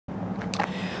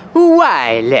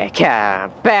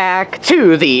Welcome back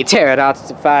to the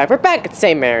Pterodactyl 5. We're back at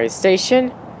St. Mary's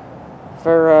Station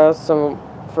for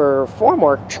for 4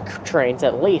 more trains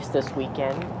at least this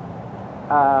weekend.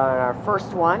 Our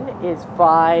first one is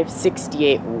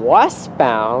 568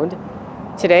 westbound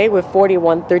today with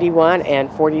 4131 and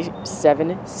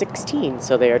 4716.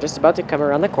 So they are just about to come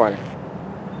around the corner.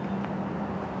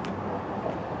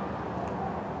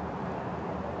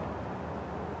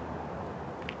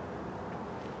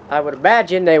 I would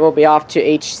imagine they will be off to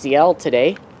HCL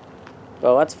today.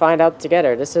 Well, let's find out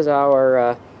together. This is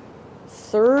our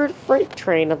third freight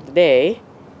train of the day.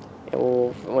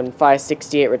 When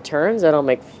 568 returns, that'll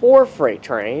make 4 freight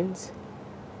trains.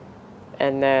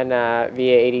 And then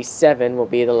via 87 will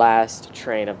be the last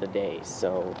train of the day.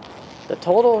 So the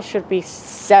total should be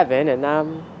 7, and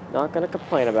I'm not going to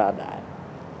complain about that.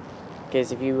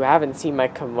 Because if you haven't seen my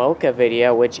Komoka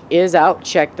video, which is out,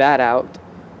 check that out.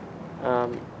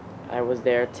 I was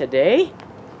there today,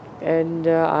 and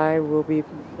I will be,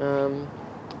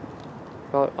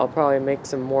 I'll probably make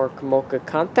some more Komoka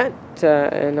content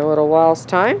in a little while's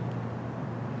time.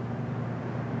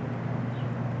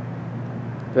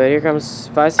 But here comes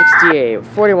 568,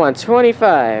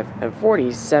 4125, and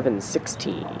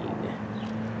 4716.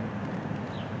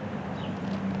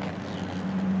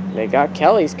 They got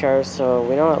Kelly's cars, so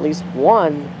we know at least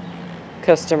one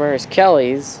customer is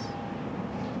Kelly's.